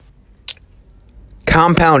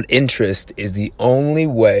Compound interest is the only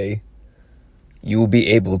way you will be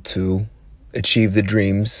able to achieve the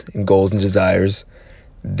dreams and goals and desires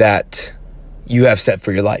that you have set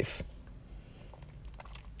for your life.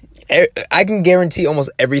 I can guarantee almost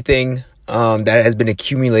everything that has been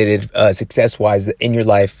accumulated success-wise in your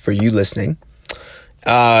life for you listening.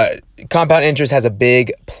 Compound interest has a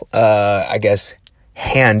big,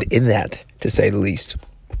 hand in that, to say the least.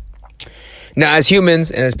 Now, as humans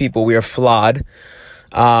and as people, we are flawed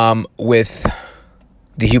with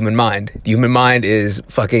the human mind. The human mind is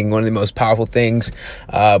fucking one of the most powerful things.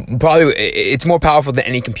 Probably, it's more powerful than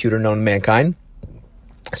any computer known to mankind.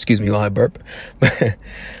 Excuse me while I burp.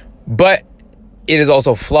 But it is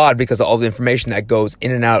also flawed because of all the information that goes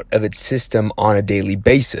in and out of its system on a daily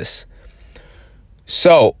basis.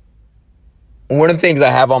 So, one of the things I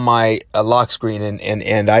have on my lock screen,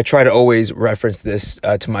 and I try to always reference this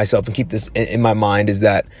to myself and keep this in my mind, is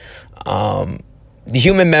that the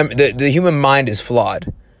human mind is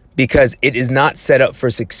flawed because it is not set up for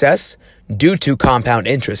success due to compound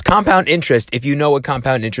interest. Compound interest, if you know what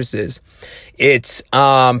compound interest is, it's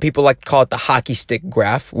people like to call it the hockey stick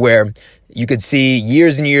graph, where you could see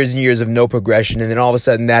years and years and years of no progression, and then all of a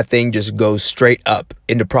sudden that thing just goes straight up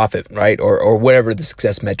into profit, right? Or whatever the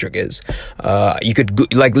success metric is. You could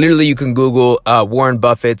you can Google Warren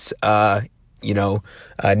Buffett's net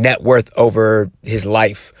worth over his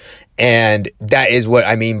life. And that is what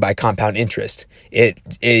I mean by compound interest.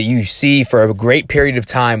 You see for a great period of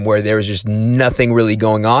time where there was just nothing really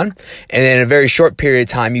going on. And then in a very short period of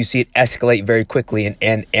time, you see it escalate very quickly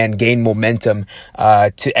and gain momentum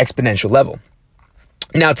to exponential level.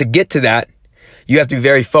 Now, to get to that, you have to be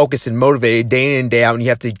very focused and motivated day in and day out. And you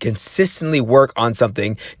have to consistently work on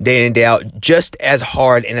something day in and day out, just as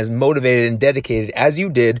hard and as motivated and dedicated as you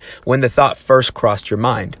did when the thought first crossed your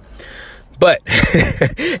mind. But,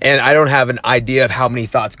 and I don't have an idea of how many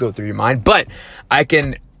thoughts go through your mind, but I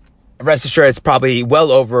can rest assured it's probably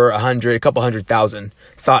well over a couple 100,000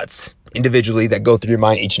 thoughts individually that go through your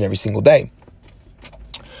mind each and every single day.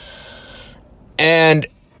 And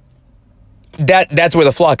that's where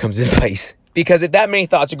the flaw comes in place. Because if that many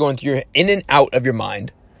thoughts are going through in and out of your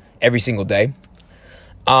mind every single day,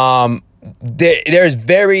 there's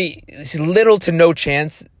very little to no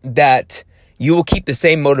chance that you will keep the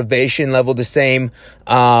same motivation level, the same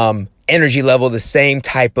energy level, the same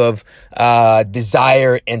type of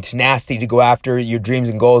desire and tenacity to go after your dreams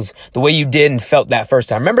and goals the way you did and felt that first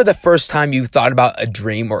time. Remember the first time you thought about a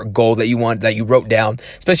dream or a goal that you want, that you wrote down,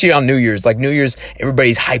 especially on New Year's. Like New Year's,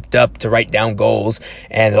 everybody's hyped up to write down goals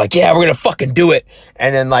and they're like, yeah, we're going to fucking do it.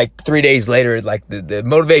 And then like 3 days later, like the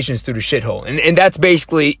motivation is through the shithole. And that's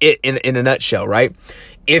basically it in a nutshell, right?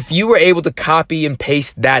 If you were able to copy and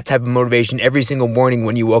paste that type of motivation every single morning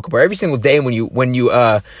when you woke up, or every single day when you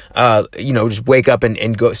just wake up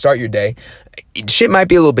and go start your day, shit might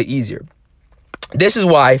be a little bit easier. This is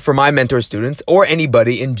why, for my mentor students or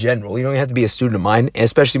anybody in general, you don't have to be a student of mine,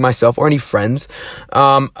 especially myself or any friends,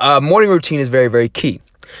 morning routine is very, very key.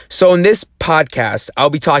 So in this podcast,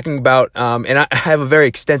 I'll be talking about, and I have a very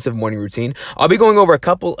extensive morning routine. I'll be going over a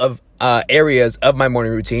couple of areas of my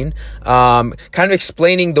morning routine, kind of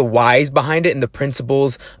explaining the whys behind it and the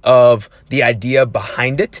principles of the idea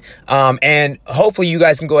behind it. And hopefully you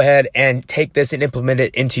guys can go ahead and take this and implement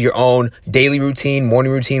it into your own daily routine,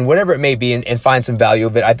 morning routine, whatever it may be, and find some value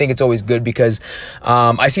of it. I think it's always good because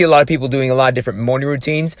I see a lot of people doing a lot of different morning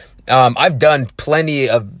routines. I've done plenty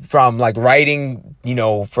from like writing,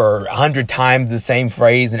 for 100 times the same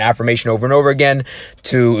phrase and affirmation over and over again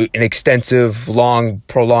to an extensive, long,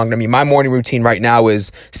 prolonged. I mean, my morning routine right now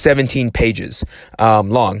is 17 pages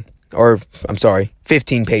long. Or, I'm sorry,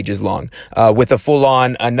 15 pages long, with a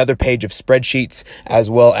full-on another page of spreadsheets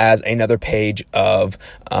as well as another page of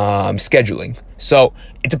scheduling. So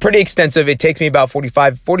it's a pretty extensive. It takes me about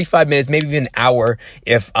 45 minutes, maybe even an hour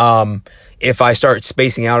if I start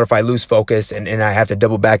spacing out, or if I lose focus and I have to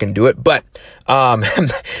double back and do it. But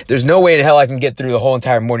there's no way in hell I can get through the whole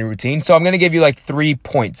entire morning routine. So I'm going to give you like 3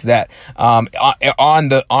 points that on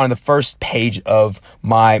the first page of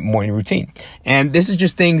my morning routine. And this is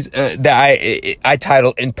just things that I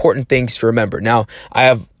titled important things to remember. Now, I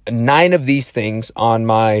have 9 of these things on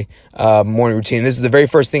my morning routine. This is the very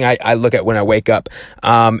first thing I look at when I wake up.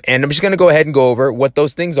 And I'm just going to go ahead and go over what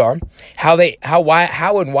those things are, how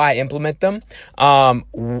and why I implement them,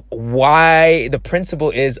 why the principle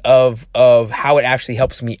is of how it actually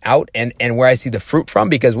helps me out, and where I see the fruit from,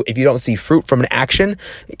 because if you don't see fruit from an action,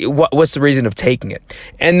 what's the reason of taking it?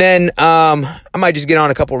 And then I might just get on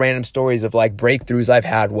a couple random stories of like breakthroughs I've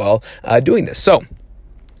had while doing this. So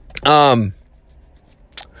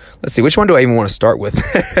Let's see, which one do I even want to start with?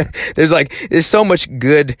 There's so much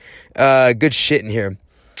good shit in here.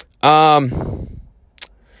 And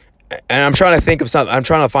I'm trying to think of something. I'm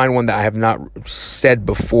trying to find one that I have not said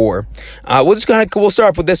before. We'll start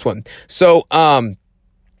off with this one. So,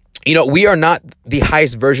 we are not the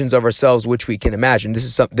highest versions of ourselves which we can imagine.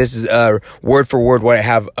 This is word for word what I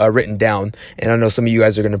have written down, and I know some of you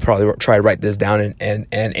guys are going to probably try to write this down and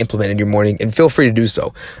implement in your morning. And feel free to do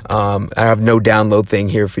so. I have no download thing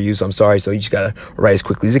here for you, so I'm sorry. So you just gotta write as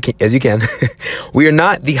quickly as you can. We are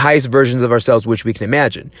not the highest versions of ourselves which we can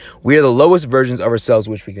imagine. We are the lowest versions of ourselves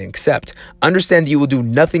which we can accept. Understand that you will do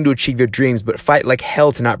nothing to achieve your dreams, but fight like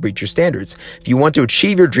hell to not breach your standards. If you want to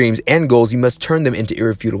achieve your dreams and goals, you must turn them into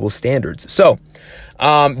irrefutable standards. So,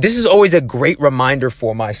 this is always a great reminder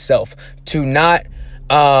for myself to not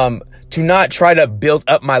try to build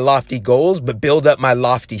up my lofty goals, but build up my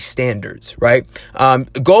lofty standards, right?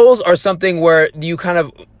 Goals are something where you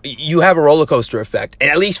have a roller coaster effect. And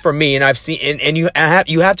at least for me, and I've seen, and you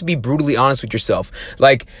have to be brutally honest with yourself.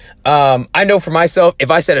 Like, I know for myself,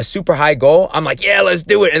 if I set a super high goal, I'm like, yeah, let's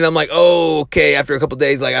do it. And I'm like, oh, okay. After a couple of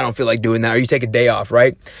days, like, I don't feel like doing that. Or you take a day off,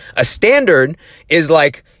 right? A standard is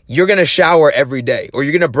like, you're going to shower every day, or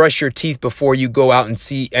you're going to brush your teeth before you go out on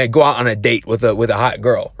a date with a hot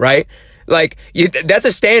girl, right? Like, that's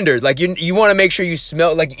a standard. Like, you want to make sure you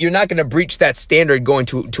smell like you're not going to breach that standard going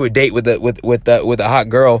to a date with a hot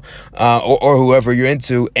girl, or whoever you're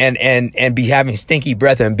into, and be having stinky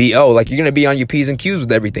breath and BO. Like, you're going to be on your P's and Q's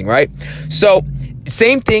with everything, right? So,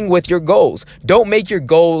 same thing with your goals. Don't make your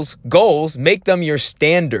goals, make them your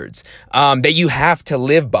standards, that you have to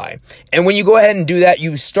live by. And when you go ahead and do that,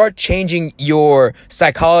 you start changing your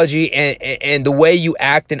psychology and the way you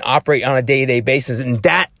act and operate on a day-to-day basis. And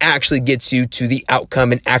that actually gets you to the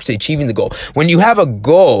outcome and actually achieving the goal. When you have a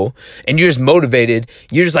goal and you're just motivated,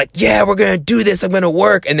 you're just like, yeah, we're going to do this. I'm going to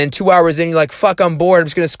work. And then 2 hours in, you're like, fuck, I'm bored. I'm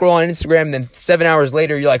just going to scroll on Instagram. And then 7 hours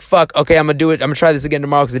later, you're like, fuck, okay, I'm going to do it. I'm going to try this again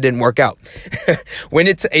tomorrow because it didn't work out. When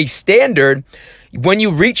it's a standard, when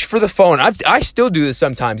you reach for the phone, I still do this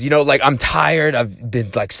sometimes, like I'm tired. I've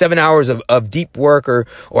been like 7 hours of deep work or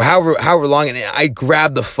however long. And I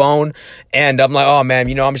grab the phone and I'm like, oh man,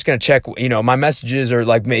 I'm just going to check, my messages, or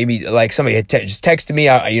like maybe like somebody had just texted me.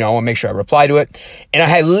 I want to make sure I reply to it. And I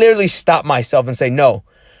had literally stopped myself and say, no,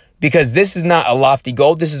 because this is not a lofty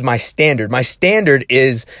goal. This is my standard. My standard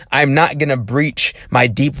is I'm not going to breach my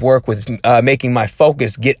deep work with making my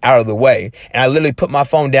focus get out of the way. And I literally put my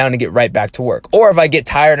phone down and get right back to work. Or if I get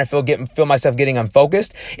tired and I feel myself getting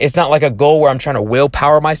unfocused, it's not like a goal where I'm trying to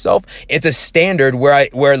willpower myself. It's a standard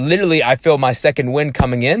where literally I feel my second wind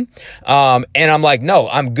coming in. And I'm like, no,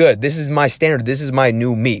 I'm good. This is my standard. This is my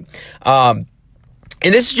new me.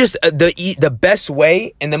 And this is just the best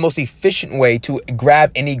way and the most efficient way to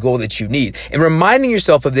grab any goal that you need. And reminding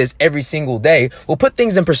yourself of this every single day will put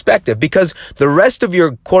things in perspective, because the rest of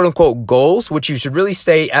your quote unquote goals, which you should really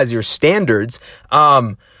say as your standards,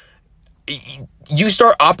 you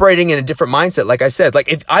start operating in a different mindset. Like I said,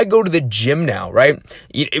 like if I go to the gym now, right?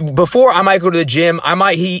 Before I might go to the gym, I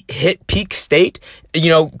might hit peak state,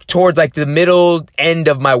 towards like the middle end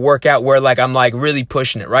of my workout where like I'm like really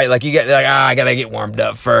pushing it, right? Like you get like, I gotta get warmed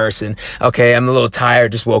up first, and okay, I'm a little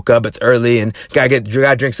tired, just woke up, it's early, and gotta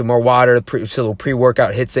drink some more water, so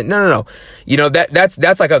pre-workout hits it. No.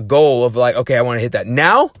 That's like a goal of like, okay, I want to hit that.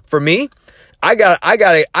 Now for me, I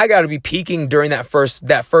gotta be peaking during that first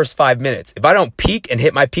 5 minutes. If I don't peak and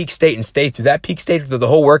hit my peak state and stay through that peak state through the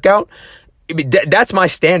whole workout, that's my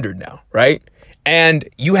standard now, right? And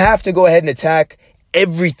you have to go ahead and attack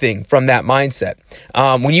everything from that mindset.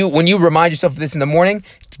 When you remind yourself of this in the morning,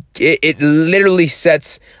 it literally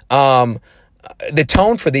sets the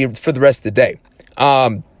tone for the rest of the day.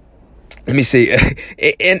 Let me see.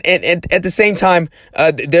 And at the same time,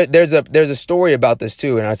 there's a story about this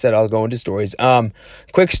too. And I said, I'll go into stories.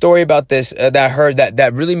 Quick story about this, that I heard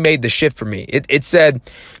that really made the shift for me. It said,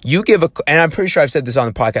 and I'm pretty sure I've said this on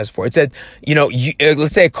the podcast before. It said,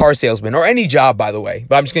 let's say a car salesman, or any job, by the way,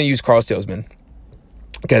 but I'm just going to use car salesman,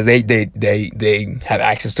 because they have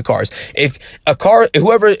access to cars. If a car,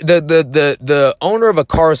 whoever the owner of a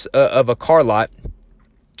car lot,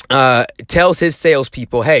 tells his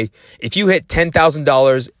salespeople, hey, if you hit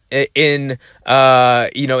 $10,000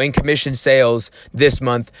 in commission sales this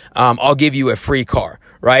month, I'll give you a free car,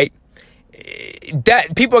 right?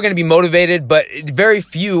 That people are going to be motivated, but very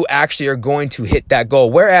few actually are going to hit that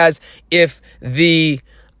goal. Whereas if the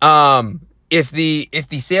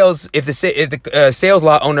sales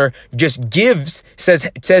lot owner just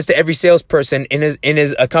says to every salesperson in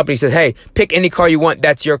his company, says, hey, pick any car you want,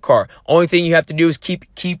 that's your car. Only thing you have to do is keep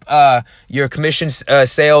your commission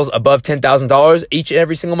sales above $10,000 each and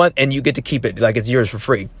every single month, and you get to keep it like it's yours for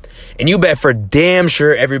free. And you bet for damn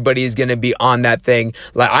sure everybody is gonna be on that thing.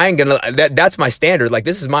 Like, that's my standard. Like,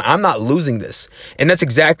 I'm not losing this. And that's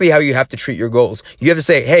exactly how you have to treat your goals. You have to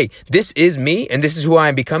say, hey, this is me and this is who I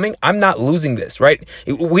am becoming. I'm not losing this, right?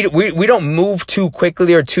 We don't move too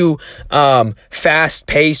quickly or too fast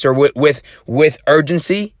paced or with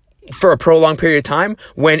urgency for a prolonged period of time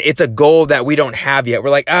when it's a goal that we don't have yet. We're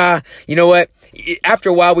like, you know what? After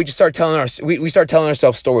a while, we just start telling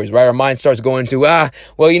ourselves stories, right? Our mind starts going to,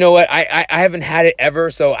 well, you know what? I haven't had it ever,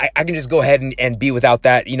 so I can just go ahead and be without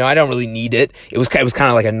that. You know, I don't really need it. It was kind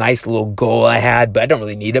of like a nice little goal I had, but I don't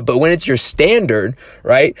really need it. But when it's your standard,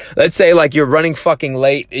 right? Let's say like you're running fucking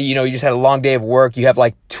late. You know, you just had a long day of work. You have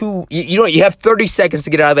like you have 30 seconds to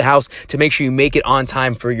get out of the house to make sure you make it on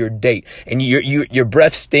time for your date. And your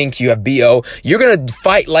breath stinks. You have BO. You're going to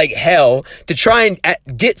fight like hell to try and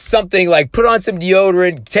get something, like put on some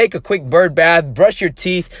deodorant, take a quick bird bath, brush your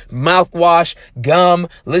teeth, mouthwash, gum,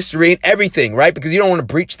 Listerine, everything, right? Because you don't want to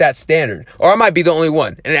breach that standard. Or I might be the only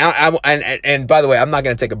one. And by the way, I'm not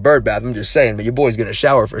going to take a bird bath. I'm just saying, but your boy's going to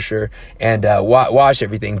shower for sure and wash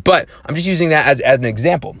everything. But I'm just using that as an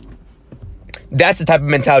example. That's the type of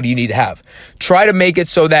mentality you need to have. Try to make it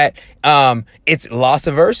so that it's loss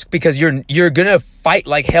averse, because you're gonna fight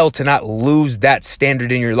like hell to not lose that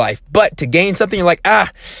standard in your life. But to gain something, you're like, I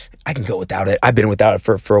can go without it. I've been without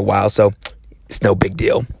it for a while, so it's no big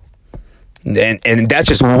deal. And that's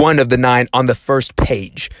just one of the 9 on the first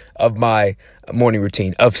page of my morning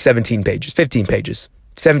routine of 17 pages, 15 pages,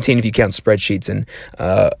 17 if you count spreadsheets and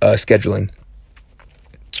scheduling.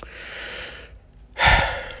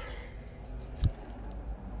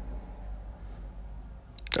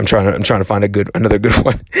 I'm trying to find another good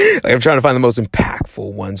one. Like, I'm trying to find the most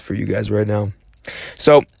impactful ones for you guys right now.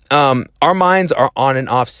 So, our minds are on and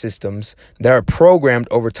off systems that are programmed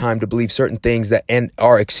over time to believe certain things and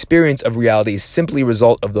our experience of reality is simply a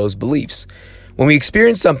result of those beliefs. When we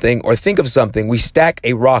experience something or think of something, we stack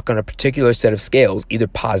a rock on a particular set of scales, either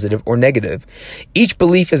positive or negative. Each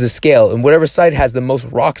belief is a scale, and whatever side has the most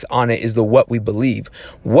rocks on it is what we believe.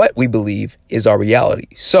 What we believe is our reality.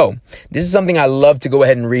 So this is something I love to go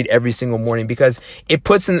ahead and read every single morning, because it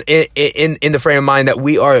puts in the frame of mind that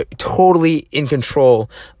we are totally in control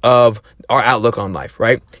of our outlook on life,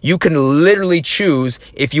 right? You can literally choose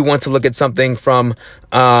if you want to look at something from,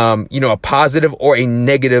 a positive or a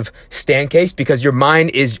negative stand case, because your mind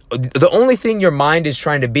is, the only thing your mind is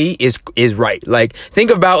trying to be is right. Like, think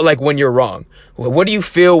about like when you're wrong. What do you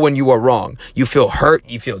feel when you are wrong? You feel hurt.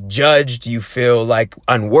 You feel judged. You feel like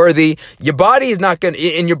unworthy. Your body is not going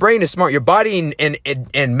to, and your brain is smart. Your body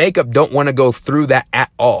and makeup don't want to go through that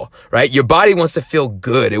at all, right? Your body wants to feel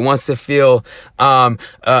good. It wants to feel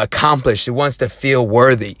accomplished. It wants to feel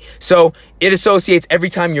worthy. So it associates every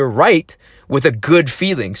time you're right with a good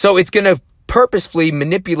feeling. So it's going to purposefully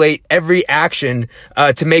manipulate every action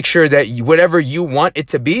to make sure that whatever you want it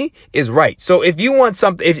to be is right. So if you want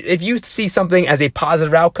something, if you see something as a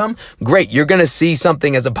positive outcome, great. You're going to see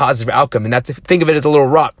something as a positive outcome. And think of it as a little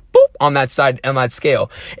rock, boop, on that side, on that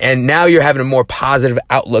scale. And now you're having a more positive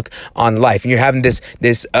outlook on life, and you're having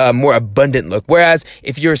this more abundant look. Whereas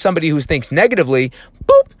if you're somebody who thinks negatively,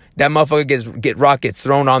 boop, that motherfucker gets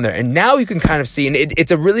thrown on there. And now you can kind of see, and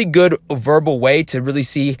it's a really good verbal way to really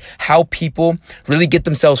see how people really get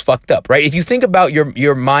themselves fucked up, right? If you think about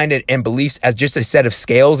your mind and beliefs as just a set of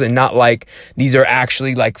scales and not like these are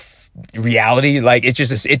actually like reality, like it's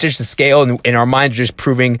just a scale, and our minds are just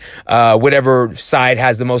proving whatever side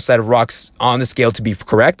has the most set of rocks on the scale to be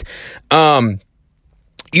correct.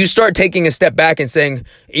 You start taking a step back and saying,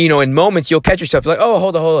 in moments you'll catch yourself like, oh,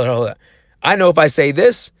 hold on. I know if I say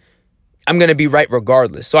this, I'm going to be right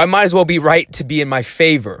regardless. So I might as well be right to be in my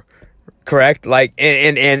favor. Correct? Like,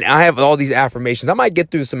 and I have all these affirmations. I might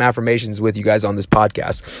get through some affirmations with you guys on this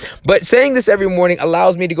podcast, but saying this every morning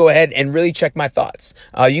allows me to go ahead and really check my thoughts.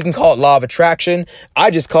 You can call it law of attraction.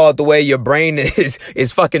 I just call it the way your brain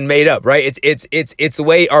is fucking made up, right? It's the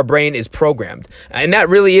way our brain is programmed. And that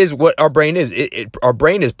really is what our brain is. Our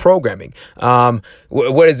brain is programming.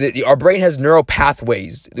 What is it? Our brain has neural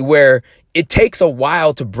pathways where it takes a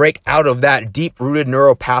while to break out of that deep rooted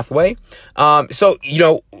neural pathway. So,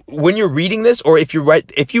 when you're reading this, or if you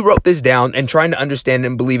wrote this down and trying to understand it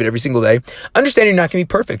and believe it every single day, understand you're not going to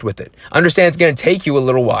be perfect with it. Understand it's going to take you a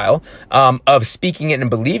little while, of speaking it and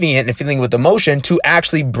believing it and feeling with emotion to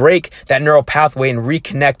actually break that neural pathway and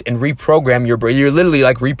reconnect and reprogram your brain. You're literally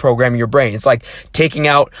like reprogramming your brain. It's like taking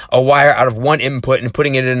out a wire out of one input and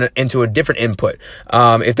putting it into a different input.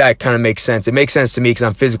 If that kind of makes sense. It makes sense to me because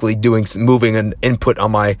I'm physically moving an input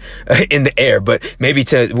on my in the air, but maybe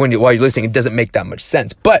while you're listening, it doesn't make that much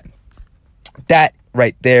sense. But that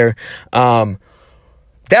right there alone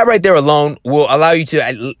will allow you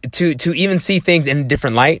to even see things in a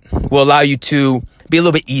different light, will allow you to be a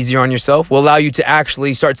little bit easier on yourself, will allow you to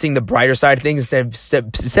actually start seeing the brighter side of things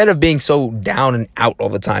instead of being so down and out all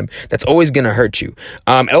the time. That's always going to hurt you.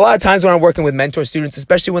 And a lot of times when I'm working with mentor students,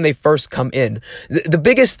 especially when they first come in, the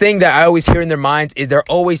biggest thing that I always hear in their minds is they're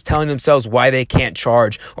always telling themselves why they can't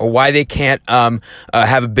charge, or why they can't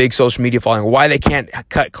have a big social media following, or why they can't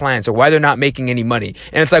cut clients, or why they're not making any money.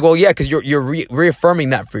 And it's like, well, yeah, because you're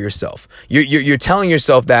reaffirming that for yourself. You're telling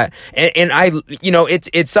yourself that, and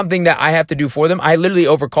it's something that I have to do for them. I literally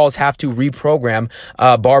over calls have to reprogram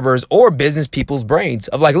barbers or business people's brains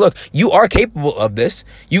of like, look, you are capable of this.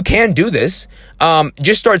 You can do this.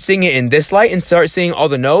 Just start seeing it in this light and start seeing all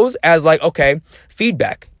the no's as like, okay,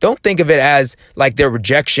 feedback. Don't think of it as like their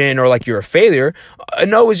rejection or like you're a failure. A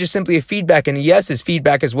no is just simply a feedback, and a yes is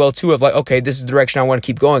feedback as well too, of like, okay, this is the direction I want to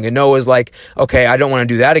keep going. A no is like, okay, I don't want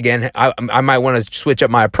to do that again. I might want to switch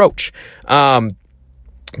up my approach.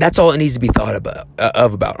 That's all it needs to be thought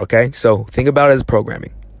about, okay? So think about it as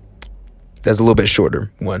programming. That's a little bit shorter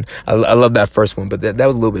one. I love that first one, but that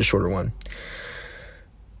was a little bit shorter one.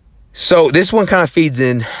 So this next one kind of feeds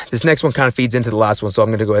into the last one, so I'm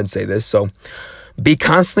going to go ahead and say this. So be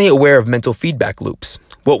constantly aware of mental feedback loops.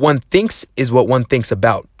 What one thinks is what one thinks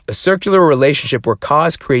about. A circular relationship where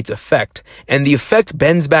cause creates effect, and the effect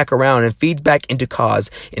bends back around and feeds back into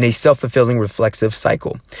cause in a self-fulfilling reflexive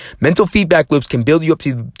cycle. Mental feedback loops can build you up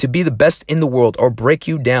to be the best in the world, or break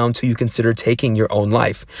you down till you consider taking your own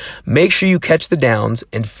life. Make sure you catch the downs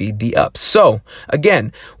and feed the ups. So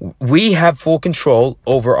again, we have full control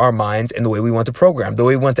over our minds and the way we want to program, the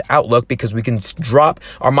way we want to outlook, because we can drop.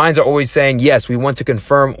 Our minds are always saying, yes, we want to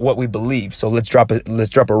confirm what we believe. So let's drop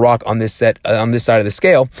a rock on this side of the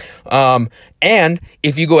scale. And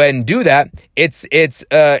if you go ahead and do that,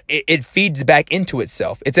 it feeds back into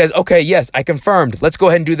itself. It says, okay, yes, I confirmed. Let's go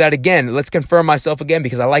ahead and do that again. Let's confirm myself again,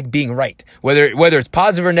 because I like being right. Whether it's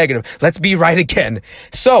positive or negative, let's be right again.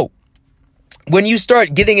 So when you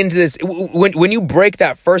start getting into this, when you break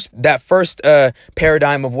that first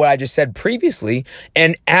paradigm of what I just said previously,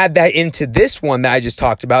 and add that into this one that I just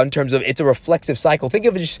talked about in terms of it's a reflexive cycle. Think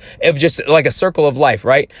of it just like a circle of life,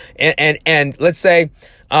 right? And let's say,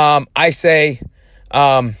 I say,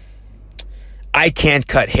 I can't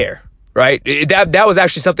cut hair, right? That was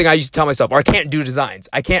actually something I used to tell myself, or I can't do designs.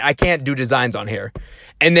 I can't do designs on hair.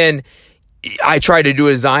 And then I try to do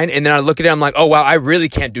a design, and then I look at it, I'm like, oh wow, I really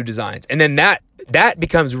can't do designs. And then that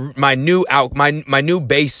becomes my new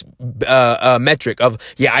base metric of,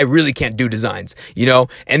 yeah, I really can't do designs,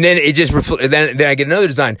 and then it just then I get another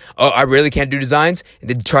design. Oh, I really can't do designs, and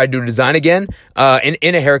then try to do a design again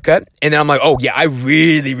in a haircut, and then I'm like, oh yeah, I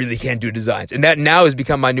really, really can't do designs, and that now has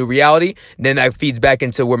become my new reality. And then that feeds back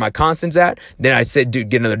into where my constant's at. Then I said, dude,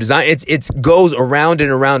 get another design. It goes around and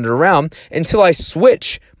around and around until I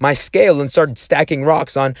switch my scale and start stacking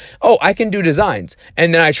rocks on, oh, I can do designs.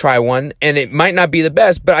 And then I try one, and it might not be the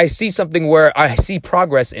best, but I see something where I see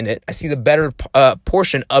progress in it. I see the better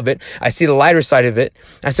portion of it. I see the lighter side of it.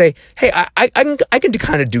 I say, hey, I can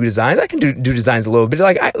kind of do designs. I can do designs a little bit.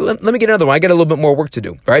 Like, let me get another one. I got a little bit more work to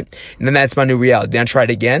do, right? And then that's my new reality. Then I try it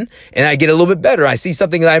again, and I get a little bit better. I see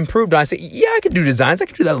something that I improved on. I say, yeah, I can do designs. I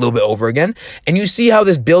can do that a little bit over again. And you see how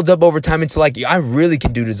this builds up over time into like, I really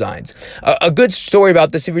can do designs. A good story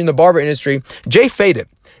about this, if you're in the barber industry, Jay Faded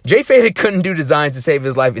couldn't do designs to save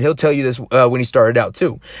his life, and he'll tell you this when he started out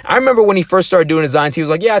too. I remember when he first started doing designs, he was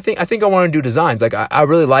like, yeah, I think I want to do designs. Like, I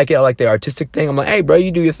really like it. I like the artistic thing. I'm like, hey, bro,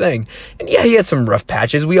 you do your thing. And yeah, he had some rough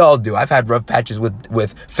patches. We all do. I've had rough patches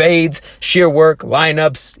with fades, shear work,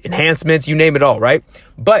 lineups, enhancements, you name it all, right?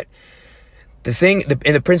 But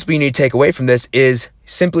and the principle you need to take away from this is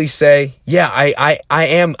simply say, yeah, I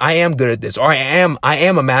am good at this, or I am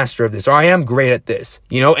a master of this, or I am great at this,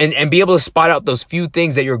 and be able to spot out those few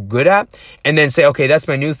things that you're good at, and then say, okay, that's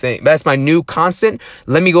my new thing. That's my new constant.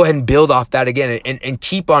 Let me go ahead and build off that again and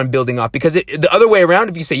keep on building off, because the other way around,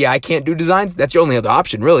 if you say, yeah, I can't do designs, that's your only other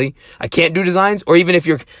option, really. I can't do designs. Or even if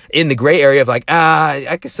you're in the gray area of like,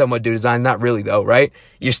 I can somewhat do designs. Not really though, right?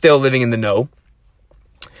 You're still living in the know.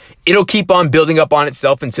 It'll keep on building up on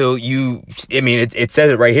itself until it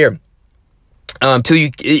says it right here.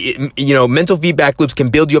 Till mental feedback loops can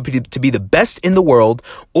build you up to be the best in the world,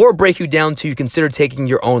 or break you down till you consider taking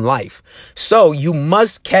your own life. So you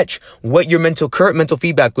must catch what your current mental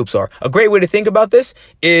feedback loops are. A great way to think about this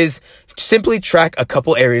is simply track a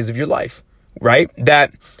couple areas of your life, right?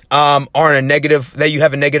 That are that you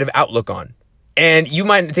have a negative outlook on. And you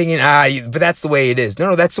might be thinking, but that's the way it is.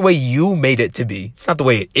 No, that's the way you made it to be. It's not the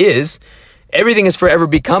way it is. Everything is forever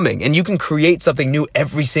becoming, and you can create something new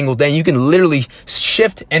every single day. And you can literally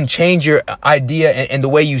shift and change your idea and the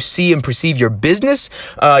way you see and perceive your business,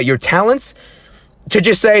 your talents, to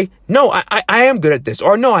just say, no, I am good at this,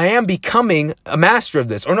 or no, I am becoming a master of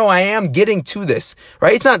this, or no, I am getting to this,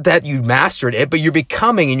 right? It's not that you mastered it, but you're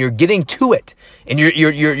becoming and you're getting to it, and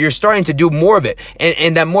you're starting to do more of it.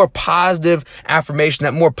 And that more positive affirmation,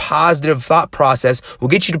 that more positive thought process will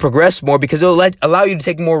get you to progress more, because it'll allow you to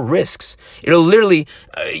take more risks. It'll literally,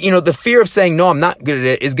 the fear of saying, no, I'm not good at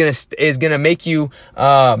it is gonna make you,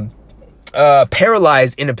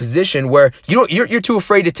 paralyzed in a position where you're too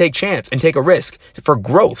afraid to take chance and take a risk for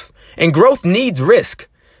growth. And growth needs risk.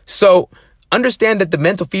 So understand that the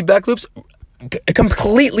mental feedback loops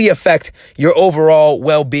completely affect your overall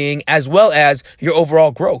well-being as well as your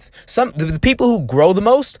overall growth. The people who grow the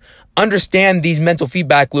most understand these mental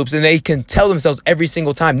feedback loops, and they can tell themselves every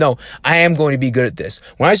single time, no, I am going to be good at this.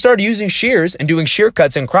 When I started using shears and doing shear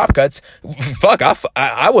cuts and crop cuts,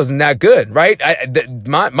 I wasn't that good, right?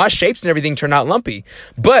 My shapes and everything turned out lumpy.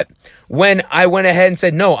 But when I went ahead and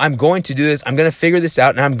said, no, I'm going to do this, I'm going to figure this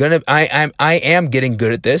out, and I am getting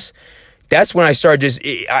good at this, that's when I started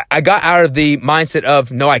I got out of the mindset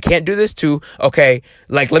of, no, I can't do this, to, okay,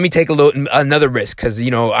 like, let me take another risk. Cause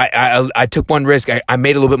I took one risk. I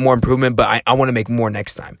made a little bit more improvement, but I want to make more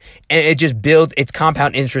next time. And it just builds its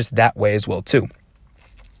compound interest that way as well too.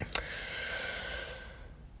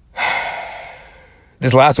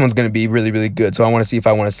 This last one's going to be really, really good. So I want to see if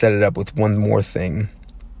I want to set it up with one more thing.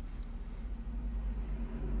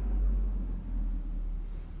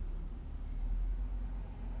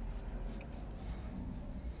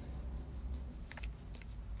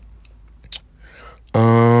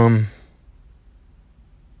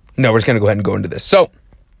 No, we're just going to go ahead and go into this. So,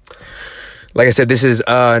 like I said, this is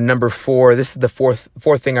number 4. This is the fourth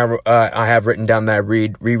thing I have written down that I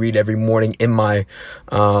reread every morning in my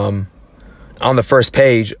on the first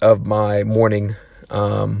page of my morning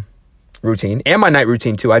routine, and my night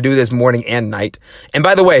routine too. I do this morning and night. And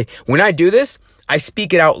by the way, when I do this, I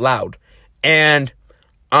speak it out loud. And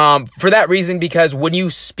for that reason, because when you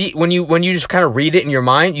just kind of read it in your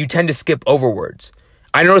mind, you tend to skip over words.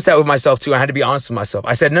 I noticed that with myself too. I had to be honest with myself.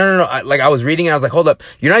 I said, no. I was reading and I was like, hold up.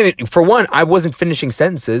 You're not even, for one, I wasn't finishing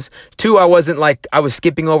sentences. 2, I was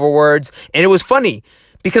skipping over words. And it was funny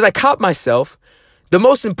because I caught myself. The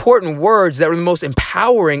most important words that were the most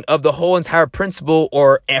empowering of the whole entire principle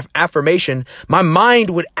or affirmation, my mind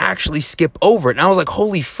would actually skip over it. And I was like,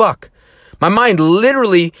 holy fuck. My mind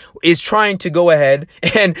literally is trying to go ahead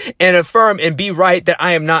and affirm and be right that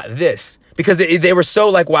I am not this. Because they were so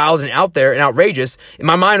like wild and out there and outrageous. And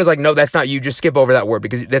my mind was like, no, that's not you. Just skip over that word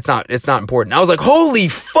because it's not important. I was like, holy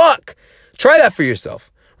fuck. Try that for yourself.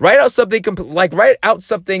 Write out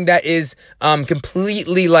something that is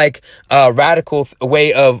completely like a radical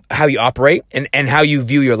way of how you operate and how you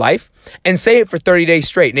view your life, and say it for 30 days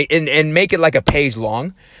straight and make it like a page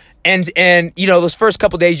long. And those first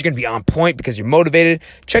couple days you're going to be on point because you're motivated.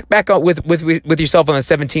 Check back out with yourself on the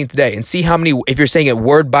 17th day and see how many, if you're saying it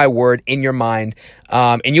word by word in your mind.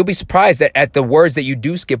 And you'll be surprised at the words that you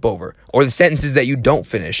do skip over or the sentences that you don't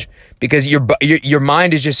finish, because your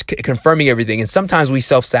mind is just confirming everything. And sometimes we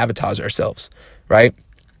self-sabotage ourselves, right?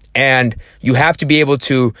 And you have to be able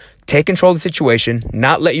to take control of the situation,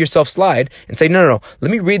 not let yourself slide, and say, no,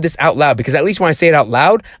 let me read this out loud, because at least when I say it out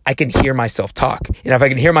loud, I can hear myself talk. And if I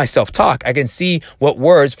can hear myself talk, I can see what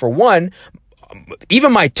words, for one,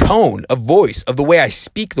 even my tone of voice, of the way I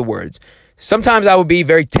speak the words. Sometimes I would be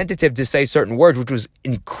very tentative to say certain words, which was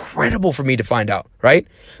incredible for me to find out, right?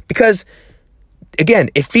 Because again,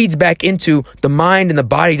 it feeds back into the mind, and the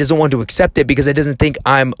body doesn't want to accept it because it doesn't think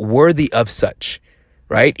I'm worthy of such.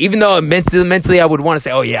 right? Even though mentally I would want to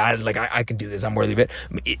say, oh yeah, I can do this. I'm worthy of it.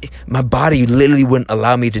 My body literally wouldn't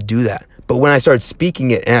allow me to do that. But when I started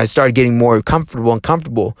speaking it and I started getting more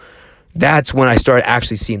comfortable, that's when I started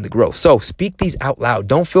actually seeing the growth. So speak these out loud.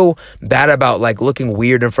 Don't feel bad about like looking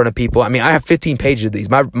weird in front of people. I mean, I have 15 pages of these.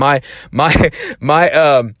 My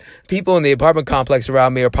people in the apartment complex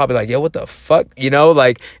around me are probably like, yo, what the fuck? You know,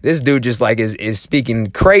 like this dude just like is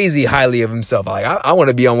speaking crazy highly of himself. Like I want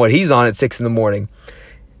to be on what he's on at 6 a.m.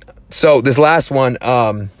 So this last one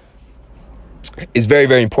is very,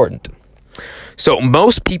 very important. So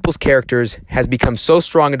most people's characters has become so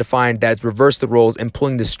strong and defined that it's reversed the roles and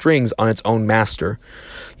pulling the strings on its own master.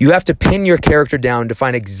 You have to pin your character down to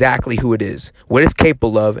find exactly who it is, what it's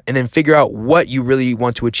capable of, and then figure out what you really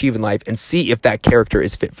want to achieve in life and see if that character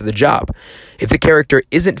is fit for the job. If the character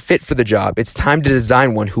isn't fit for the job, it's time to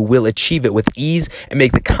design one who will achieve it with ease and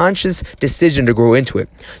make the conscious decision to grow into it.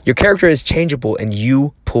 Your character is changeable and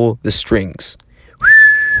you pull the strings.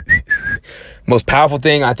 Most powerful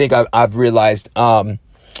thing I think I've realized,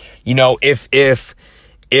 you know, if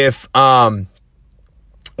with all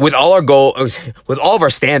our with all of our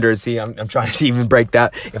standards, see, I'm trying to even break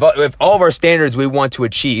that. If all of our standards we want to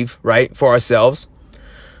achieve, right, for ourselves,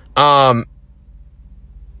 you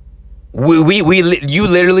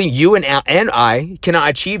and I cannot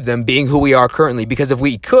achieve them being who we are currently, because if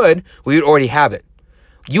we could, we would already have it.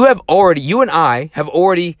 You and I have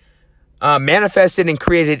already manifested and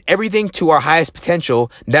created everything to our highest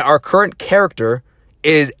potential that our current character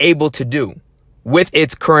is able to do with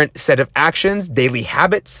its current set of actions, daily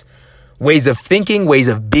habits, ways of thinking, ways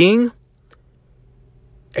of being,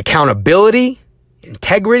 accountability,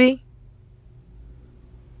 integrity.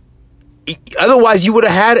 Otherwise, you would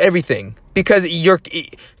have had everything, because you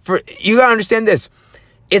gotta understand this.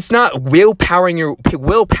 It's not willpowering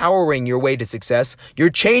your way to success. You're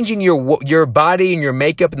changing your body and your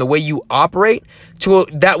makeup and the way you operate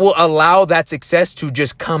that will allow that success to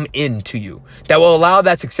just come into you. That will allow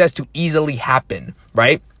that success to easily happen,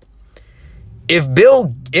 right? If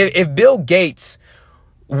Bill Gates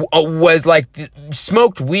was like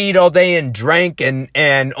smoked weed all day and drank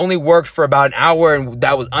and only worked for about an hour and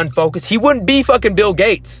that was unfocused, he wouldn't be fucking Bill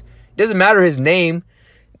Gates. It doesn't matter his name.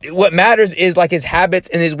 What matters is like his habits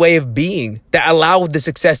and his way of being that allow the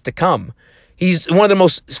success to come. He's one of the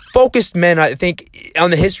most focused men, I think, on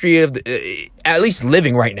the history of at least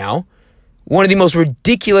living right now. One of the most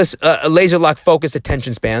ridiculous laser lock focused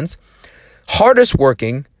attention spans, hardest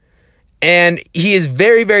working, and he is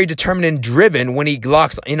very, very determined and driven when he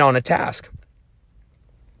locks in on a task.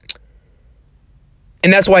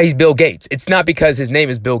 And that's why he's Bill Gates. It's not because his name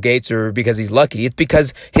is Bill Gates or because he's lucky. It's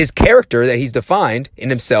because his character that he's defined in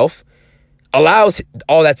himself allows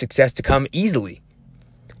all that success to come easily.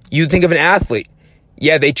 You think of an athlete.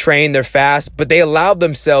 Yeah, they train, they're fast, but they allowed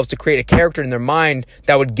themselves to create a character in their mind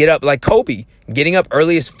that would get up like Kobe, getting up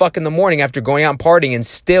early as fuck in the morning after going out and partying and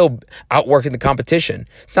still outworking the competition.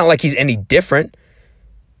 It's not like he's any different.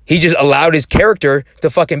 He just allowed his character to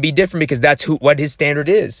fucking be different because that's what his standard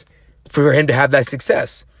is for him to have that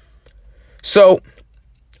success. So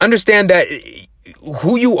understand that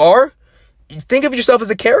who you are, think of yourself as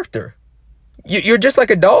a character. You're just like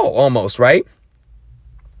a doll almost, right?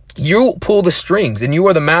 You pull the strings and you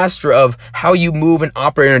are the master of how you move and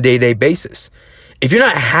operate on a day-to-day basis. If you're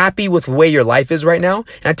not happy with the way your life is right now,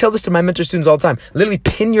 and I tell this to my mentor students all the time, literally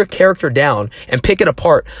pin your character down and pick it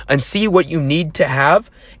apart and see what you need to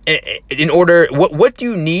have in order, what do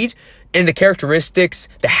you need in the characteristics,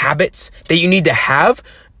 the habits that you need to have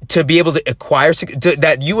to be able to acquire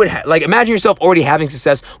that you would like imagine yourself already having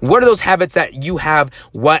success. What are those habits that you have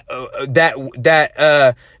that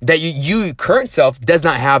you current self does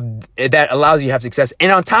not have that allows you to have success?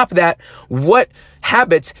 And on top of that, what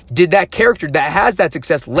habits did that character that has that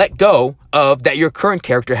success let go of that your current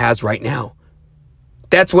character has right now?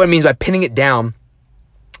 That's what it means by pinning it down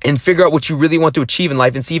and figure out what you really want to achieve in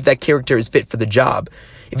life and see if that character is fit for the job.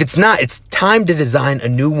 If it's not, it's time to design a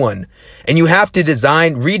new one. And you have to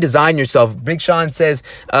redesign yourself. Big Sean says,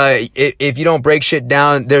 if you don't break shit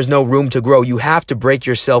down, there's no room to grow. You have to break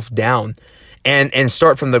yourself down and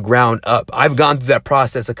start from the ground up. I've gone through that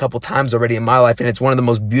process a couple times already in my life, and it's one of the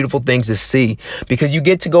most beautiful things to see because you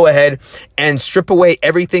get to go ahead and strip away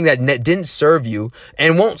everything that didn't serve you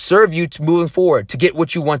and won't serve you to moving forward to get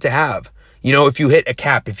what you want to have. You know, if you hit a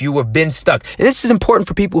cap, if you have been stuck, and this is important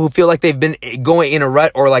for people who feel like they've been going in a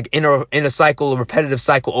rut or like in a cycle, a repetitive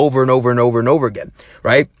cycle over and over and over and over again,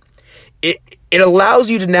 right? it allows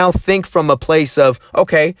you to now think from a place of,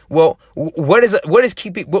 okay, well, what is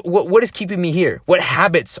keeping me here? What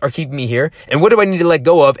habits are keeping me here? And what do I need to let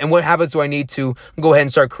go of? And what habits do I need to go ahead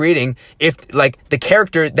and start creating? If like the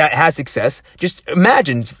character that has success, just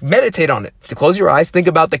imagine, meditate on it. To close your eyes, think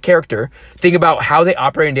about the character, think about how they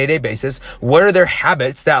operate on a day-to-day basis. What are their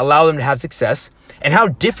habits that allow them to have success? And how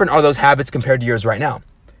different are those habits compared to yours right now?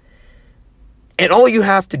 And all you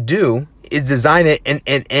have to do is design it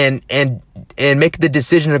and make the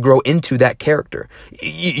decision to grow into that character.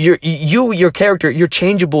 Your character, you're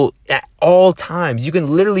changeable at all times. You can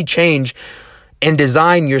literally change and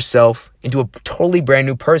design yourself into a totally brand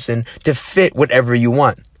new person to fit whatever you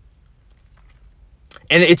want.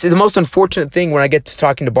 And it's the most unfortunate thing when I get to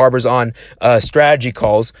talking to barbers on strategy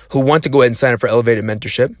calls who want to go ahead and sign up for elevated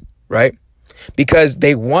mentorship, right? Because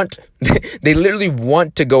they literally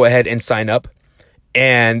want to go ahead and sign up.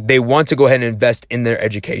 And they want to go ahead and invest in their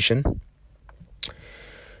education.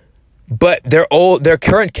 But their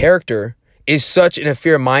current character is such in a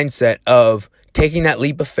fear mindset of taking that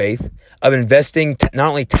leap of faith, of investing not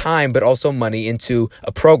only time, but also money into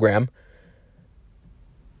a program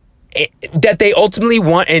that they ultimately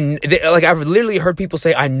want. And like I've literally heard people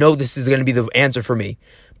say, I know this is going to be the answer for me.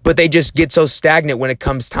 But they just get so stagnant when it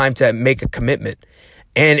comes time to make a commitment.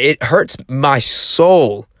 And it hurts my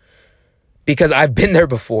soul. Because I've been there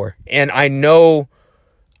before, and I know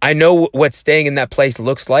what staying in that place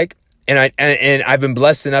looks like, and I've been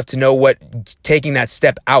blessed enough to know what taking that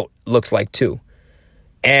step out looks like too.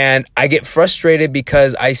 And I get frustrated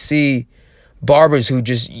because I see barbers who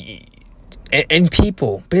just and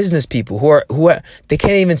people, business people who are they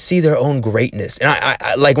can't even see their own greatness. And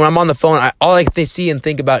I like when I'm on the phone, all I see and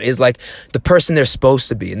think about is like the person they're supposed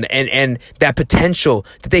to be and that potential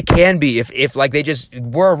that they can be if like they just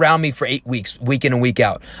were around me for 8 weeks, week in and week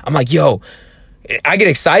out. I'm like, yo, I get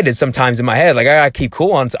excited sometimes in my head. Like I gotta keep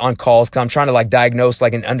cool on calls because I'm trying to like diagnose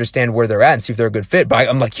like and understand where they're at and see if they're a good fit. But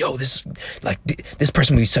I'm like, yo, this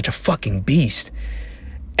person would be such a fucking beast.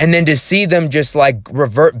 And then to see them just like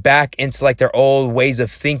revert back into like their old ways of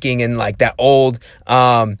thinking and like that old,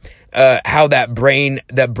 how that brain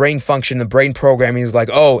function, the brain programming is like,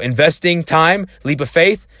 oh, investing time, leap of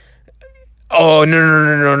faith. Oh,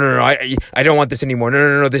 no. I don't want this anymore.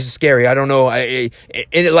 No. This is scary. I don't know. It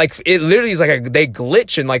literally is like they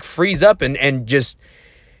glitch and like freeze up and just,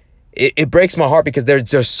 it breaks my heart because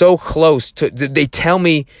they're so close to, they tell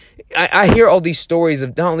me, I hear all these stories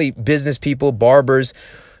of not only business people, barbers,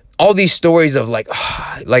 all these stories of like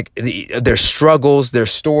their struggles, their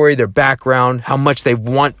story, their background, how much they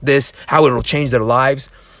want this, how it'll change their lives.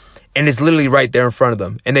 And it's literally right there in front of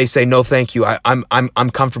them. And they say, no, thank you. I'm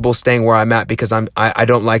comfortable staying where I'm at because I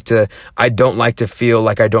don't like to feel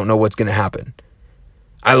like I don't know what's going to happen.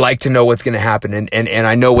 I like to know what's going to happen. And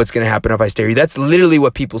I know what's going to happen if I stay here. That's literally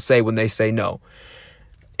what people say when they say no.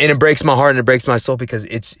 And it breaks my heart and it breaks my soul because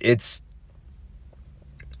it's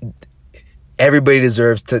everybody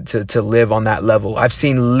deserves to live on that level. I've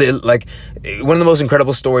seen like one of the most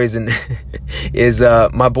incredible stories is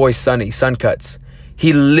my boy Sonny, Sun Cuts.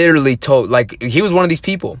 He literally told, like, he was one of these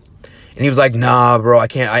people. And he was like, nah, bro, I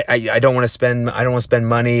can't, I don't want to spend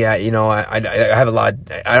money. I have a lot,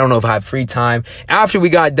 I don't know if I have free time. After we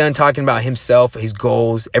got done talking about himself, his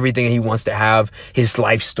goals, everything he wants to have, his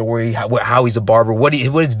life story, how he's a barber, what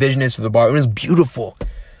his vision is for the barber. It was beautiful.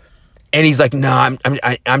 And he's like, nah,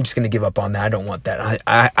 I'm just going to give up on that. I don't want that.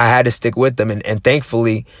 I had to stick with them. And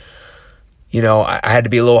thankfully, I had to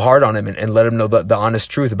be a little hard on him and let him know the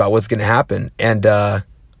honest truth about what's going to happen. And,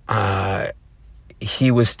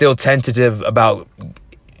 he was still tentative about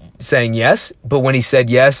saying yes, but when he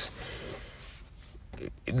said yes,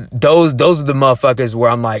 those are the motherfuckers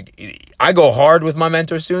where I'm like, I go hard with my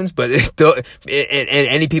mentor students, but and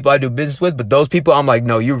any people I do business with, but those people I'm like,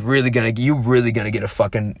 no, you're really gonna get a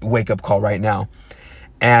fucking wake up call right now.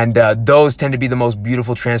 And those tend to be the most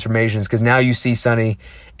beautiful transformations because now you see Sonny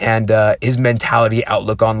and his mentality,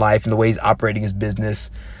 outlook on life, and the way he's operating his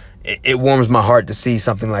business. It warms my heart to see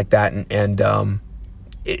something like that, and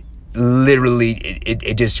it literally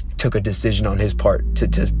it just took a decision on his part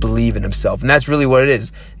to believe in himself, and that's really what it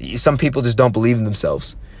is. Some people just don't believe in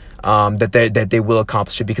themselves, that they will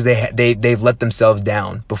accomplish it because they've let themselves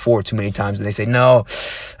down before too many times, and they say no.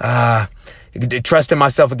 Trust in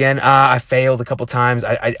myself again. I failed a couple times.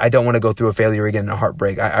 I don't want to go through a failure again and a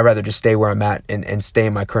heartbreak. I'd rather just stay where I'm at and stay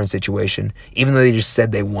in my current situation, even though they just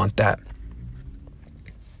said they want that.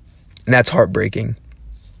 And that's heartbreaking.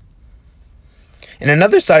 And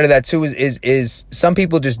another side of that too is some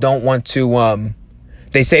people just don't want to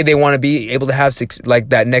They say they want to be able to have like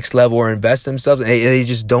that next level or invest themselves. And they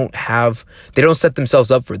just don't set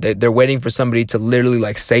themselves up for it. They're waiting for somebody to literally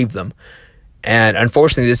like save them. And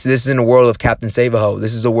unfortunately, this isn't a world of Captain Save-A-Ho.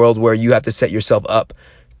 This is a world where you have to set yourself up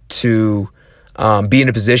to be in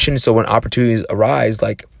a position so when opportunities arise,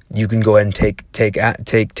 like you can go ahead and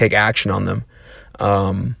take action on them.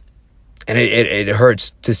 And it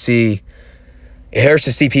hurts to see. It hurts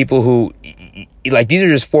to see people who, like, these are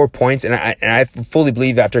just 4 points. And I fully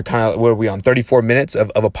believe after kind of, what are we on, 34 minutes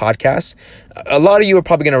of a podcast, a lot of you are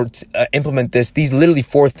probably going to implement these literally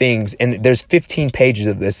 4 things. And there's 15 pages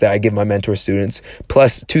of this that I give my mentor students,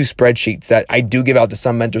 plus 2 spreadsheets that I do give out to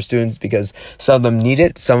some mentor students because some of them need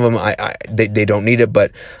it. Some of them, they don't need it.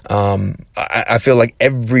 But I feel like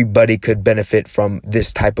everybody could benefit from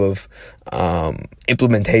this type of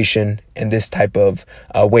implementation and this type of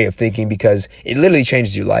way of thinking, because it literally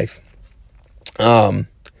changes your life. So,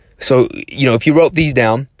 if you wrote these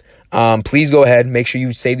down, please go ahead, make sure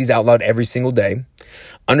you say these out loud every single day.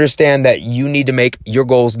 Understand that you need to make your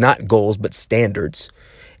goals, not goals, but standards.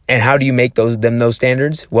 And how do you make those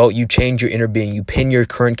standards? Well, you change your inner being. You pin your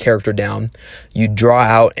current character down. You draw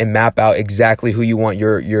out and map out exactly who you want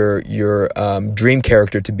your dream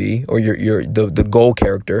character to be, or the goal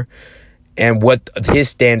character, and what his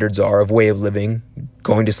standards are of way of living,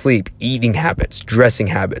 going to sleep, eating habits, dressing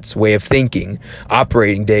habits, way of thinking,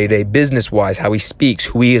 operating day to day, business wise, how he speaks,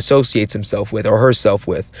 who he associates himself with or herself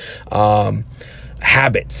with,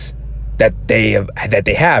 habits that they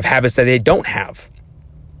have, habits that they don't have.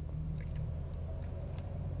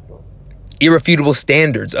 Irrefutable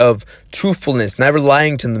standards of truthfulness, never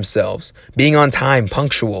lying to themselves, being on time,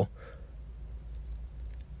 punctual,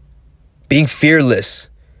 being fearless,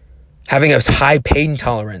 having a high pain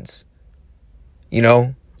tolerance.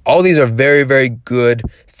 All these are very, very good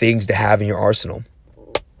things to have in your arsenal.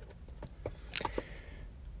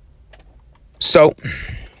 So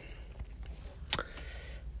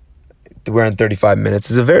we're in 35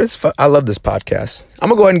 minutes. I love this podcast. I'm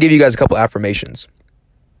going to go ahead and give you guys a couple affirmations.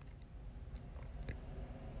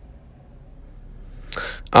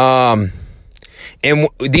 And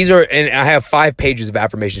I have 5 pages of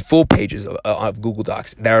affirmations, full pages of Google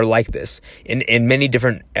Docs that are like this in many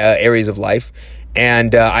different areas of life.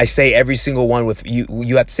 And I say every single one with you.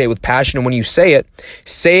 You have to say it with passion. And when you say it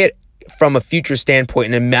from a future standpoint,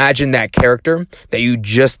 and imagine that character that you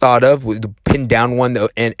just thought of, with the pinned down one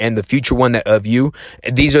and the future one that of you.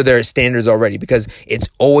 These are their standards already, because it's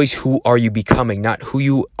always who are you becoming, not who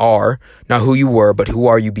you are, not who you were, but who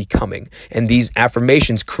are you becoming. And these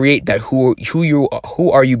affirmations create that who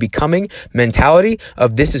are you becoming mentality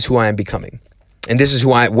of, this is who I am becoming. And this is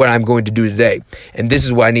what I'm going to do today. And this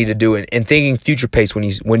is what I need to do. And thinking future pace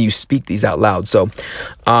when you speak these out loud. So,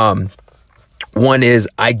 one is,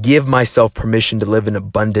 I give myself permission to live an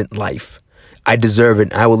abundant life. I deserve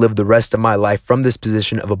it, and I will live the rest of my life from this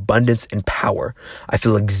position of abundance and power. I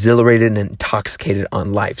feel exhilarated and intoxicated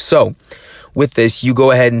on life. So with this, you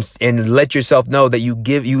go ahead and let yourself know that you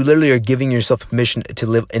literally are giving yourself permission to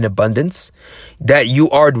live in abundance, that you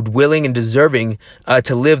are willing and deserving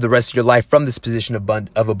to live the rest of your life from this position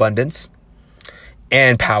of abundance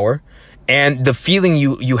and power, and the feeling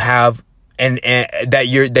you have and that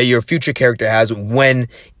your future character has when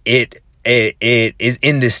it is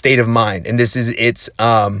in this state of mind. And this is its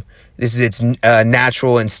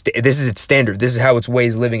natural, and this is its standard. This is how its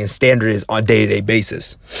ways living and standard is on a day-to-day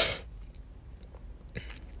basis.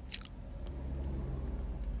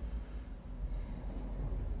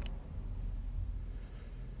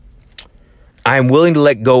 I am willing to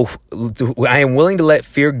let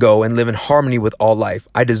fear go and live in harmony with all life.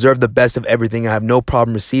 I deserve the best of everything. I have no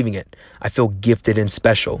problem receiving it. I feel gifted and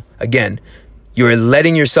special. Again, you're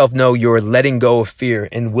letting yourself know you're letting go of fear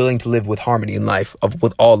and willing to live with harmony in life,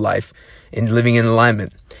 with all life, and living in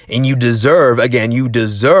alignment. And you deserve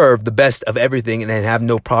the best of everything and have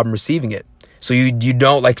no problem receiving it. So you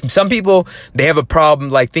don't, like, some people, they have a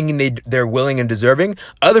problem like thinking they're willing and deserving.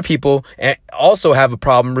 Other people also have a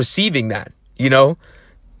problem receiving that.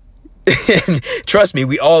 And trust me,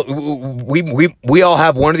 we all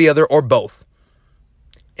have one or the other, or both.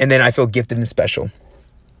 And then I feel gifted and special.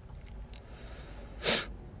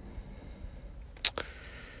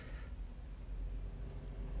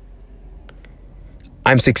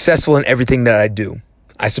 I'm successful in everything that I do.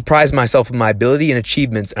 I surprise myself with my ability and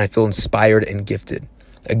achievements, and I feel inspired and gifted.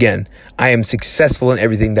 Again, I am successful in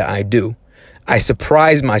everything that I do. I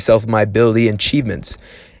surprise myself with my ability and achievements,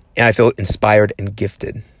 and I feel inspired and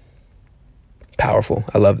gifted. Powerful.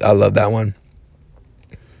 I love that one.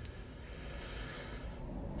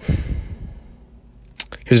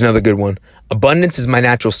 Here's another good one. Abundance is my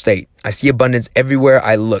natural state. I see abundance everywhere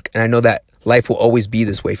I look, and I know that life will always be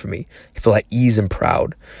this way for me. I feel at ease and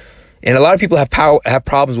proud. And a lot of people have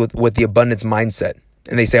problems with the abundance mindset.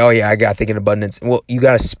 And they say, oh yeah, I got to think in abundance. Well, you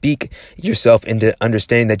got to speak yourself into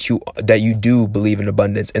understanding that you do believe in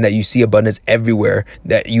abundance, and that you see abundance everywhere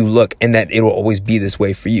that you look, and that it will always be this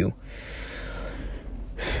way for you.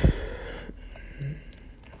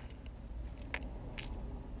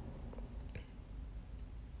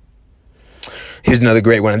 Here's another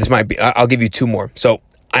great one. I'll give you two more. So,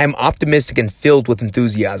 I am optimistic and filled with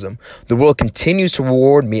enthusiasm. The world continues to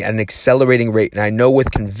reward me at an accelerating rate, and I know with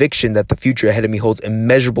conviction that the future ahead of me holds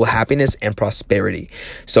immeasurable happiness and prosperity.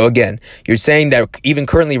 So again, you're saying that even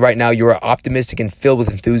currently right now, you are optimistic and filled with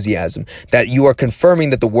enthusiasm, that you are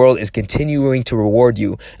confirming that the world is continuing to reward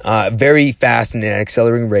you very fast and at an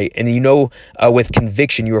accelerating rate. And you know, with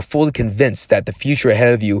conviction, you are fully convinced that the future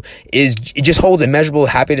ahead of you it just holds immeasurable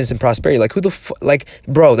happiness and prosperity. Like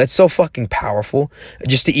bro, that's so fucking powerful.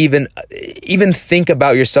 Just to even think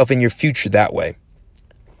about yourself and your future that way.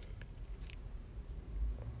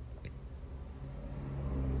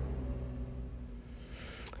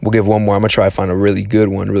 We'll give one more. I'm going to try to find a really good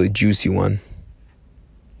one, really juicy one.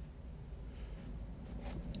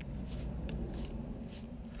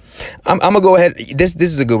 I'm going to go ahead. This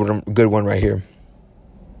is a good one right here.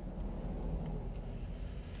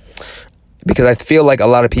 Because I feel like a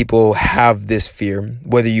lot of people have this fear,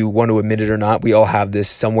 whether you want to admit it or not. We all have this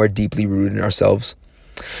somewhere deeply rooted in ourselves.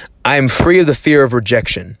 I am free of the fear of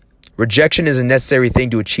rejection. Rejection is a necessary thing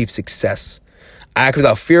to achieve success. I act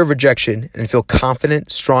without fear of rejection and feel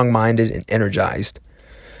confident, strong-minded, and energized.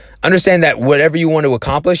 Understand that whatever you want to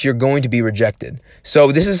accomplish, you're going to be rejected.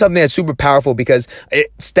 So this is something that's super powerful, because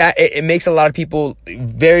it makes a lot of people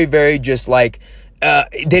very, very just like,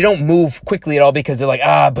 they don't move quickly at all, because they're like,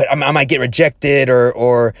 but I might get rejected,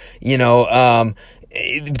 or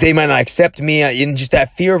they might not accept me. And just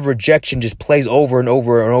that fear of rejection just plays over and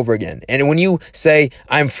over and over again. And when you say,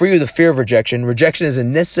 I'm free of the fear of rejection, rejection is a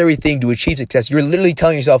necessary thing to achieve success. You're literally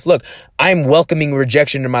telling yourself, look, I'm welcoming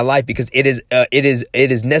rejection in my life because it is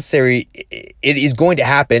necessary. It is going to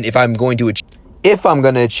happen if I'm going to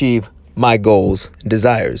achieve my goals and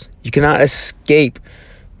desires. You cannot escape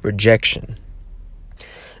rejection.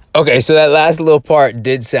 Okay, so that last little part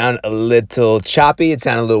did sound a little choppy. It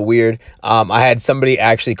sounded a little weird. I had somebody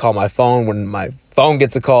actually call my phone. When my phone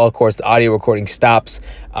gets a call, of course, the audio recording stops.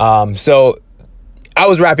 So I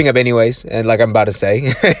was wrapping up anyways, and like I'm about to say,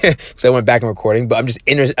 so I went back and recording. But I'm just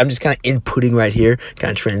kind of inputting right here,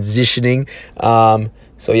 kind of transitioning.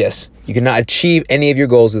 So yes, you cannot achieve any of your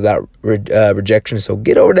goals without rejection. So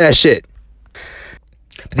get over that shit.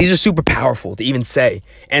 But these are super powerful to even say.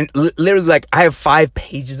 And literally, like, I have 5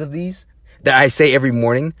 pages of these that I say every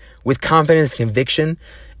morning with confidence, conviction,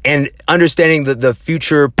 and understanding the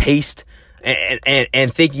future paced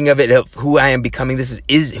and thinking of it of who I am becoming. This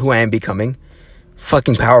is who I am becoming.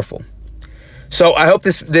 Fucking powerful. So I hope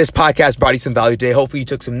this podcast brought you some value today. Hopefully you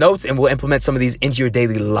took some notes and we'll implement some of these into your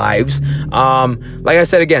daily lives. Like I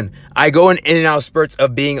said, again, I go in and out of spurts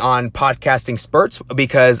of being on podcasting spurts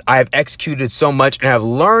because I have executed so much and have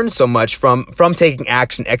learned so much from taking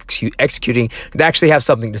action, executing, to actually have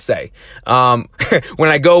something to say. When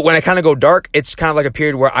I kind of go dark, it's kind of like a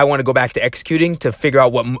period where I want to go back to executing to figure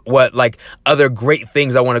out what like other great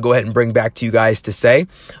things I want to go ahead and bring back to you guys to say.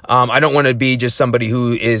 I don't want to be just somebody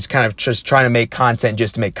who is kind of just trying to make content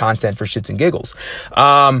just to make content for shits and giggles.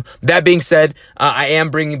 That being said, I am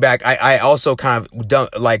bringing back, I also kind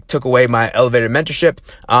of took away my elevated mentorship.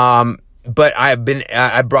 But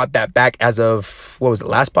I brought that back as of, what was it,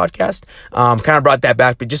 last podcast? Kind of brought that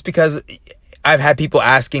back, but just because I've had people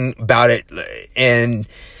asking about it, and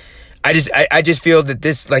I just feel that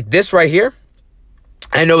this right here,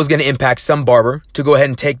 I know is going to impact some barber to go ahead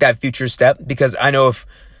and take that future step, because I know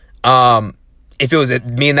if it was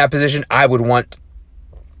me in that position, I would want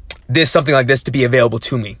something like this to be available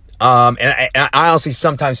to me. And I honestly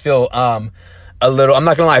sometimes feel a little, I'm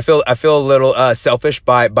not gonna lie, I feel a little selfish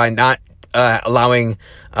by not allowing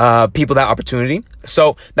people that opportunity.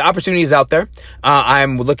 So the opportunity is out there.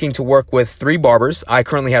 I'm looking to work with 3 barbers. I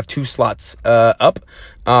currently have 2 slots up.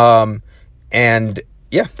 And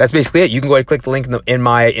yeah, that's basically it. You can go ahead and click the link in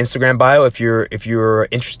my Instagram bio if you're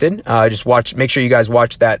interested. Make sure you guys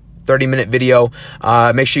watch that 30-minute video.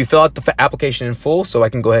 Make sure you fill out the application in full so I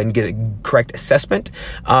can go ahead and get a correct assessment.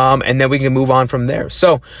 And then we can move on from there.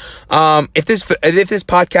 So, if this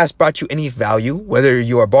podcast brought you any value, whether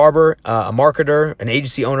you're a barber, a marketer, an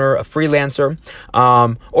agency owner, a freelancer,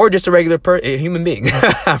 or just a regular a human being,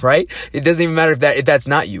 right? It doesn't even matter if that's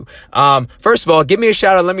not you. First of all, give me a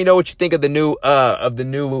shout out. Let me know what you think of the new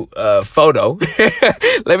photo.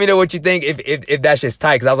 Let me know what you think if that's just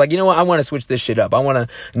tight. Cause I was like, you know what? I want to switch this shit up. I want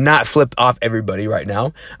to not flip off everybody right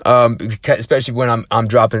now. Especially when I'm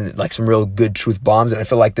dropping like some real good truth bombs. And I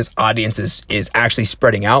feel like this audience is actually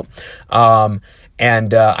spreading out.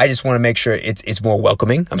 And I just want to make sure it's more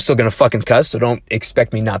welcoming. I'm still going to fucking cuss, so don't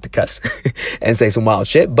expect me not to cuss and say some wild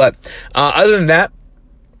shit. But other than that,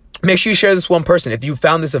 make sure you share this one person. If you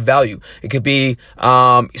found this of value, it could be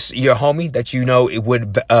your homie that you know it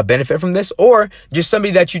would benefit from this, or just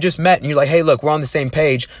somebody that you just met and you're like, hey, look, we're on the same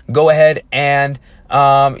page. Go ahead and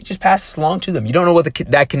just pass this along to them. You don't know what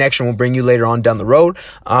that connection will bring you later on down the road.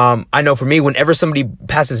 I know for me, whenever somebody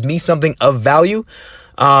passes me something of value,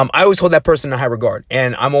 I always hold that person in high regard,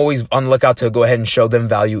 and I'm always on the lookout to go ahead and show them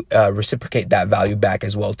value, reciprocate that value back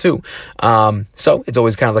as well too. So it's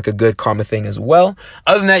always kind of like a good karma thing as well.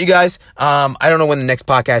 Other than that, you guys, I don't know when the next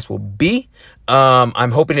podcast will be.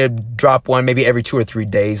 I'm hoping to drop one maybe every 2 or 3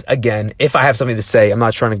 days. Again, if I have something to say, I'm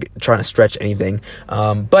not trying to stretch anything.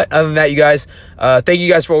 But other than that, you guys, thank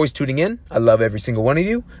you guys for always tuning in. I love every single one of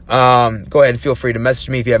you. Go ahead and feel free to message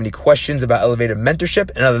me if you have any questions about elevator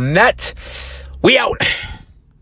mentorship. And other than that, we out.